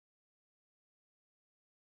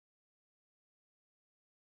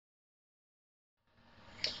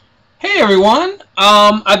Hey everyone,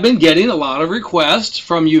 I've been getting a lot of requests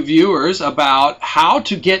from you viewers about how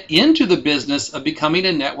to get into the business of becoming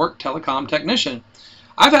a network telecom technician.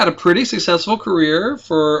 I've had a pretty successful career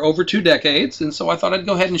for over 2 decades, and so I thought I'd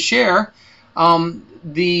go ahead and share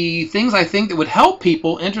the things I think that would help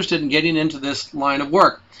people interested in getting into this line of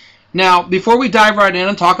work. Now, before we dive right in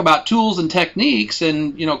and talk about tools and techniques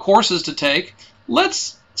and courses to take,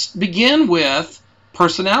 let's begin with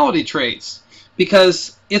personality traits,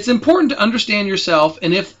 because it's important to understand yourself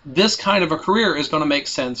and if this kind of a career is going to make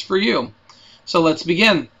sense for you. So let's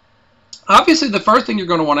begin. Obviously, the first thing you're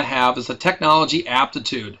going to want to have is a technology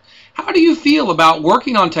aptitude. How do you feel about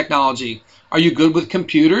working on technology? Are you good with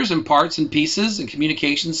computers and parts and pieces and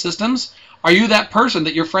communication systems? Are you that person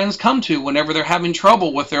that your friends come to whenever they're having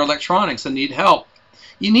trouble with their electronics and need help?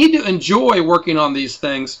 You need to enjoy working on these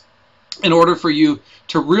things in order for you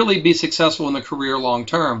to really be successful in the career long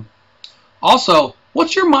term. Also,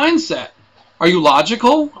 what's your mindset? Are you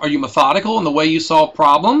logical? Are you methodical in the way you solve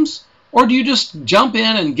problems? Or do you just jump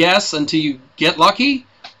in and guess until you get lucky?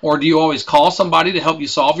 Or do you always call somebody to help you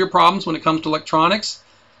solve your problems when it comes to electronics?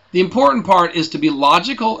 The important part is to be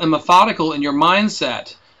logical and methodical in your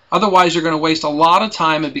mindset. Otherwise, you're going to waste a lot of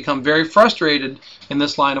time and become very frustrated in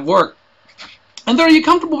this line of work. And then are you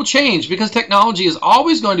comfortable with change? Because technology is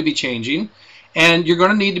always going to be changing, and you're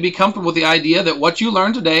going to need to be comfortable with the idea that what you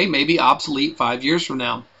learn today may be obsolete 5 years from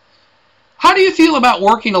now. How do you feel about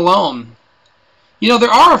working alone? There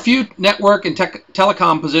are a few network and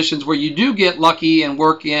telecom positions where you do get lucky and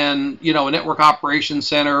work in, a network operations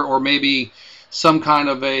center or maybe some kind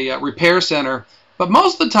of a repair center. But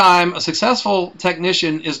most of the time, a successful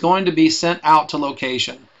technician is going to be sent out to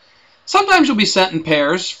location. Sometimes you'll be sent in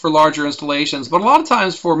pairs for larger installations, but a lot of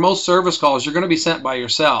times for most service calls, you're going to be sent by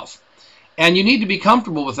yourself. And you need to be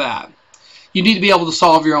comfortable with that. You need to be able to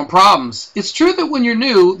solve your own problems. It's true that when you're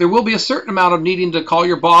new, there will be a certain amount of needing to call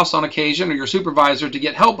your boss on occasion or your supervisor to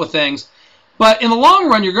get help with things. But in the long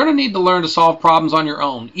run, you're going to need to learn to solve problems on your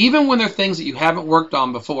own, even when they're things that you haven't worked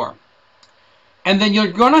on before. And then you're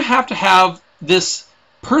going to have this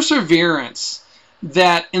perseverance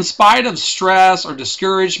that in spite of stress or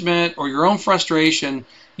discouragement or your own frustration,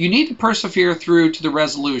 you need to persevere through to the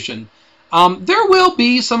resolution. There will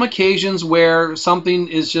be some occasions where something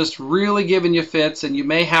is just really giving you fits and you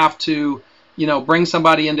may have to, bring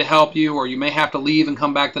somebody in to help you, or you may have to leave and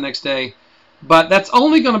come back the next day. But that's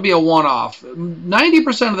only going to be a one-off.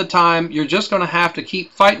 90% of the time, you're just going to have to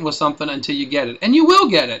keep fighting with something until you get it. And you will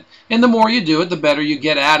get it. And the more you do it, the better you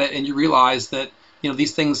get at it, and you realize that,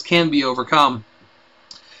 these things can be overcome.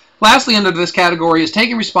 Lastly, under this category is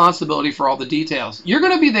taking responsibility for all the details. You're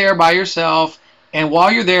going to be there by yourself, and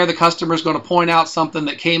while you're there, the customer is going to point out something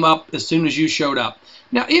that came up as soon as you showed up.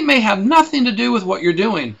 Now, it may have nothing to do with what you're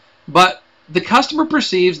doing, but the customer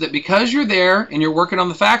perceives that because you're there and you're working on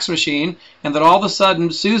the fax machine, and that all of a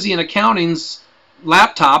sudden Susie in accounting's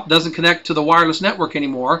laptop doesn't connect to the wireless network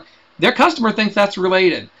anymore, their customer thinks that's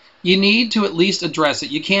related. You need to at least address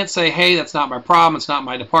it. You can't say, hey, that's not my problem, it's not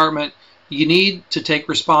my department. You need to take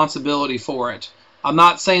responsibility for it. I'm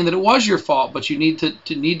not saying that it was your fault, but you need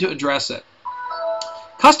to address it.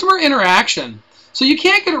 Customer interaction. So you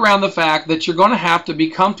can't get around the fact that you're going to have to be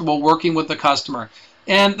comfortable working with the customer.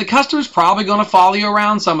 And the customer's probably going to follow you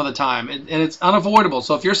around some of the time, and it's unavoidable.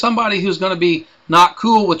 So if you're somebody who's going to be not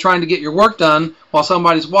cool with trying to get your work done while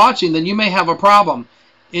somebody's watching, then you may have a problem.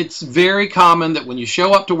 It's very common that when you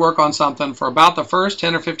show up to work on something, for about the first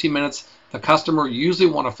 10 or 15 minutes, the customer usually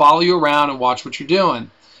want to follow you around and watch what you're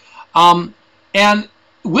doing. And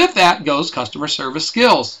with that goes customer service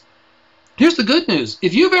skills. Here's the good news.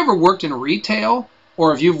 If you've ever worked in retail,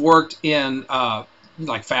 or if you've worked in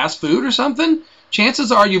like fast food or something,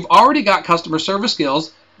 chances are you've already got customer service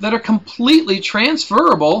skills that are completely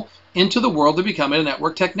transferable into the world of becoming a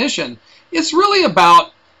network technician. It's really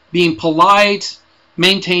about being polite,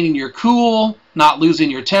 maintaining your cool, not losing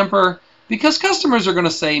your temper, because customers are going to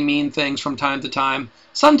say mean things from time to time.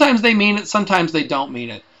 Sometimes they mean it, sometimes they don't mean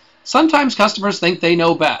it. Sometimes customers think they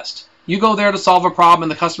know best. You go there to solve a problem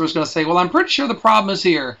and the customer is going to say, well, I'm pretty sure the problem is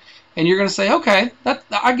here. And you're going to say, okay,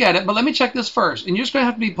 I get it, but let me check this first. And you're just going to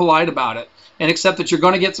have to be polite about it and accept that you're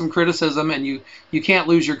going to get some criticism, and you can't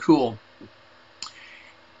lose your cool.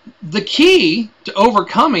 The key to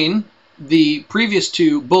overcoming the previous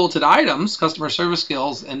two bulleted items, customer service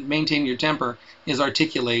skills and maintaining your temper, is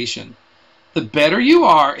articulation. The better you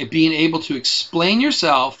are at being able to explain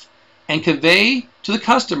yourself and convey to the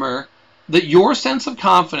customer that your sense of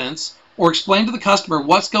confidence, or explain to the customer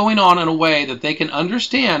what's going on in a way that they can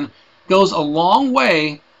understand, goes a long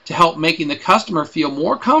way to help making the customer feel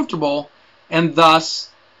more comfortable, and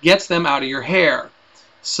thus gets them out of your hair.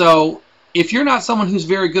 So if you're not someone who's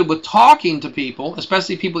very good with talking to people,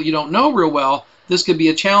 especially people you don't know real well, this could be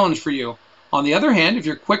a challenge for you. On the other hand, if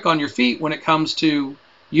you're quick on your feet when it comes to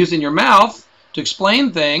using your mouth to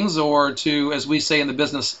explain things, or to, as we say in the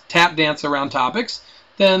business, tap dance around topics,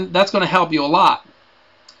 then that's going to help you a lot.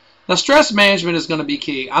 Now, stress management is going to be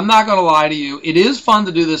key. I'm not going to lie to you. It is fun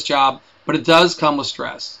to do this job, but it does come with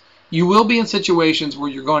stress. You will be in situations where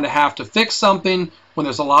you're going to have to fix something when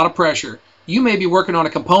there's a lot of pressure. You may be working on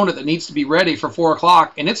a component that needs to be ready for 4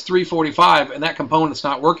 o'clock, and it's 3:45, and that component's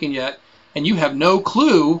not working yet, and you have no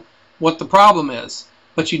clue what the problem is.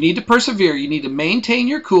 But you need to persevere. You need to maintain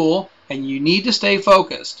your cool, and you need to stay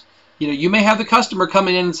focused. You know, you may have the customer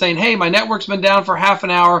coming in and saying, hey, my network's been down for half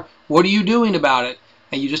an hour. What are you doing about it?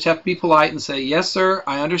 And you just have to be polite and say, yes, sir,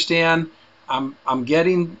 I understand. I'm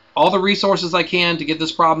getting all the resources I can to get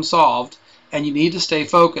this problem solved, and you need to stay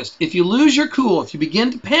focused. If you lose your cool, if you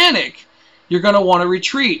begin to panic, you're going to want to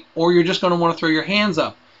retreat, or you're just going to want to throw your hands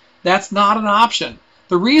up. That's not an option.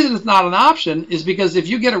 The reason it's not an option is because if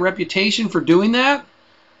you get a reputation for doing that,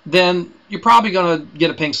 then you're probably going to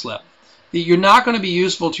get a pink slip. You're not going to be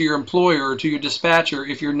useful to your employer or to your dispatcher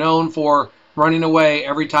if you're known for running away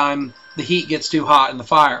every time the heat gets too hot in the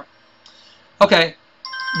fire. Okay,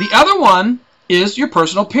 the other one is your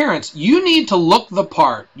personal appearance. You need to look the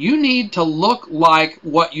part. You need to look like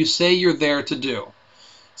what you say you're there to do.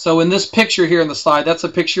 So in this picture here in the slide, that's a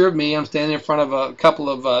picture of me. I'm standing in front of a couple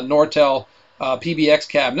of Nortel PBX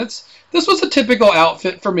cabinets. This was a typical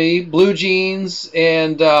outfit for me, blue jeans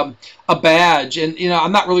and a badge. And, you know,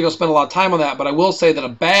 I'm not really going to spend a lot of time on that, but I will say that a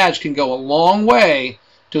badge can go a long way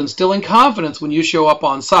to instilling confidence when you show up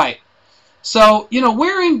on site. So, you know,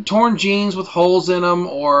 wearing torn jeans with holes in them,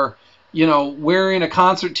 or, you know, wearing a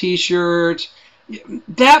concert t-shirt,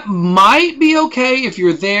 that might be okay if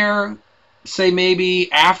you're there, say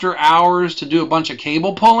maybe after hours to do a bunch of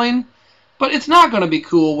cable pulling. But it's not going to be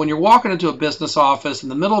cool when you're walking into a business office in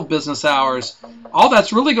the middle of business hours. All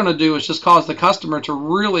that's really going to do is just cause the customer to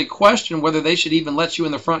really question whether they should even let you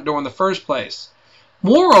in the front door in the first place.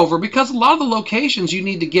 Moreover, because a lot of the locations you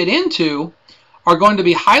need to get into are going to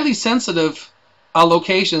be highly sensitive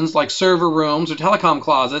locations like server rooms or telecom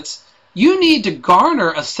closets, you need to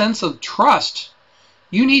garner a sense of trust.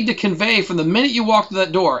 You need to convey from the minute you walk through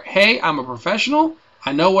that door, hey, I'm a professional,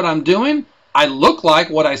 I know what I'm doing, I look like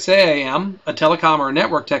what I say I am, a telecom or a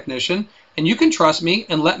network technician, and you can trust me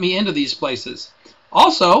and let me into these places.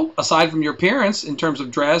 Also, aside from your appearance in terms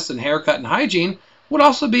of dress and haircut and hygiene, would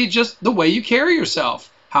also be just the way you carry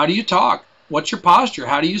yourself. How do you talk? What's your posture?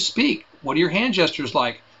 How do you speak? What are your hand gestures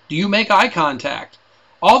like? Do you make eye contact?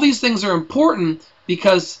 All these things are important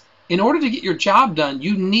because in order to get your job done,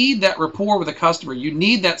 you need that rapport with the customer. You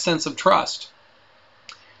need that sense of trust.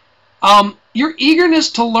 Your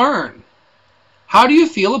eagerness to learn. How do you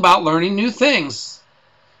feel about learning new things?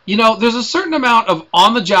 You know, there's a certain amount of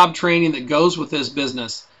on-the-job training that goes with this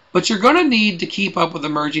business, but you're going to need to keep up with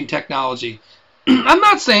emerging technology. I'm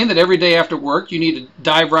not saying that every day after work you need to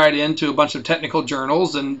dive right into a bunch of technical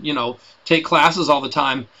journals and, you know, take classes all the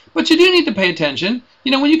time, but you do need to pay attention.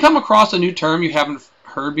 You know, when you come across a new term you haven't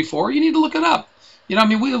heard before, you need to look it up. You know, I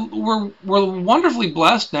mean, we're wonderfully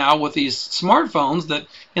blessed now with these smartphones that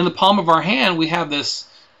in the palm of our hand we have this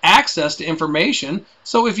access to information.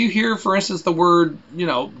 So if you hear, for instance, the word, you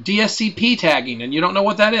know, DSCP tagging and you don't know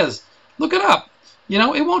what that is, look it up. You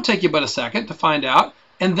know, it won't take you but a second to find out.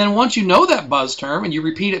 And then once you know that buzz term and you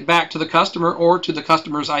repeat it back to the customer or to the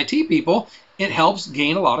customer's IT people, it helps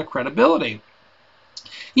gain a lot of credibility.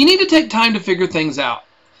 You need to take time to figure things out.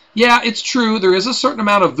 Yeah, it's true, there is a certain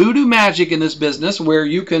amount of voodoo magic in this business where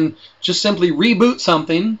you can just simply reboot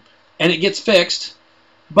something and it gets fixed.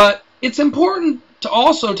 But it's important to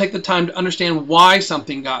also take the time to understand why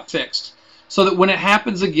something got fixed, so that when it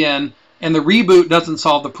happens again and the reboot doesn't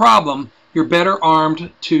solve the problem, you're better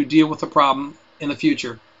armed to deal with the problem in the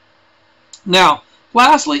future. Now,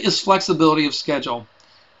 lastly is flexibility of schedule.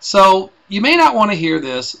 So you may not want to hear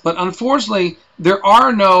this, but unfortunately, there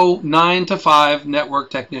are no 9-to-5 network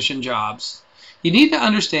technician jobs. You need to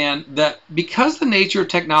understand that because the nature of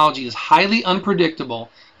technology is highly unpredictable,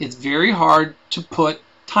 it's very hard to put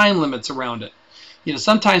time limits around it. You know,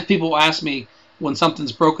 sometimes people will ask me when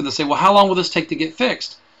something's broken, they'll say, well, how long will this take to get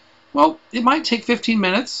fixed? Well, it might take 15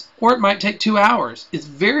 minutes or it might take 2 hours. It's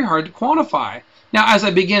very hard to quantify. Now, as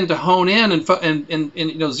I begin to hone in and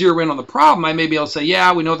you know, zero in on the problem, I may be able to say,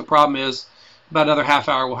 yeah, we know what the problem is. About another half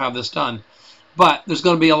hour, we'll have this done. But there's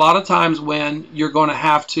going to be a lot of times when you're going to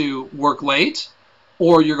have to work late,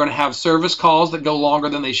 or you're going to have service calls that go longer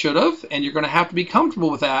than they should have, and you're going to have to be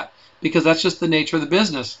comfortable with that because that's just the nature of the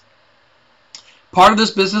business. Part of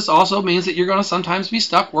this business also means that you're going to sometimes be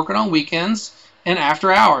stuck working on weekends and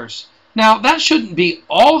after hours. Now, that shouldn't be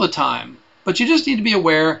all the time, but you just need to be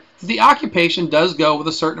aware that the occupation does go with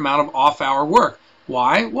a certain amount of off-hour work.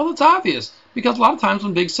 Why? Well, it's obvious, because a lot of times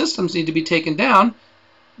when big systems need to be taken down,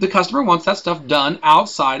 the customer wants that stuff done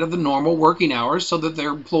outside of the normal working hours so that their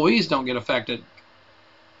employees don't get affected.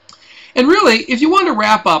 And really, if you want to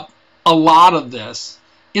wrap up a lot of this,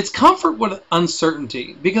 it's comfort with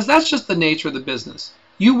uncertainty, because that's just the nature of the business.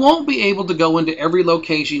 You won't be able to go into every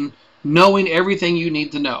location knowing everything you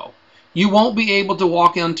need to know. You won't be able to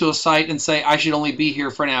walk into a site and say, I should only be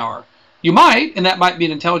here for an hour. You might, and that might be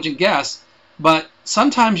an intelligent guess, but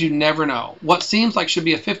sometimes you never know. What seems like should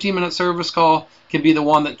be a 15-minute service call can be the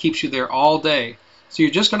one that keeps you there all day. So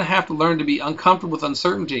you're just going to have to learn to be uncomfortable with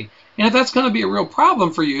uncertainty. And if that's going to be a real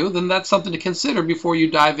problem for you, then that's something to consider before you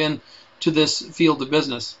dive in to this field of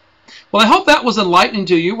business. Well, I hope that was enlightening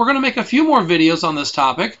to you. We're going to make a few more videos on this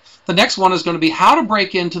topic. The next one is going to be how to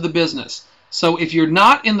break into the business. So if you're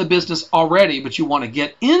not in the business already, but you want to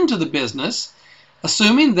get into the business,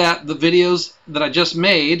 assuming that the videos that I just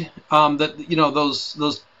made,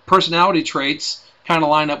 those personality traits kind of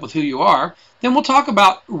line up with who you are, then we'll talk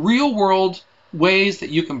about real-world ways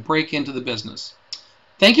that you can break into the business.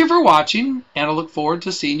 Thank you for watching, and I look forward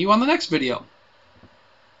to seeing you on the next video.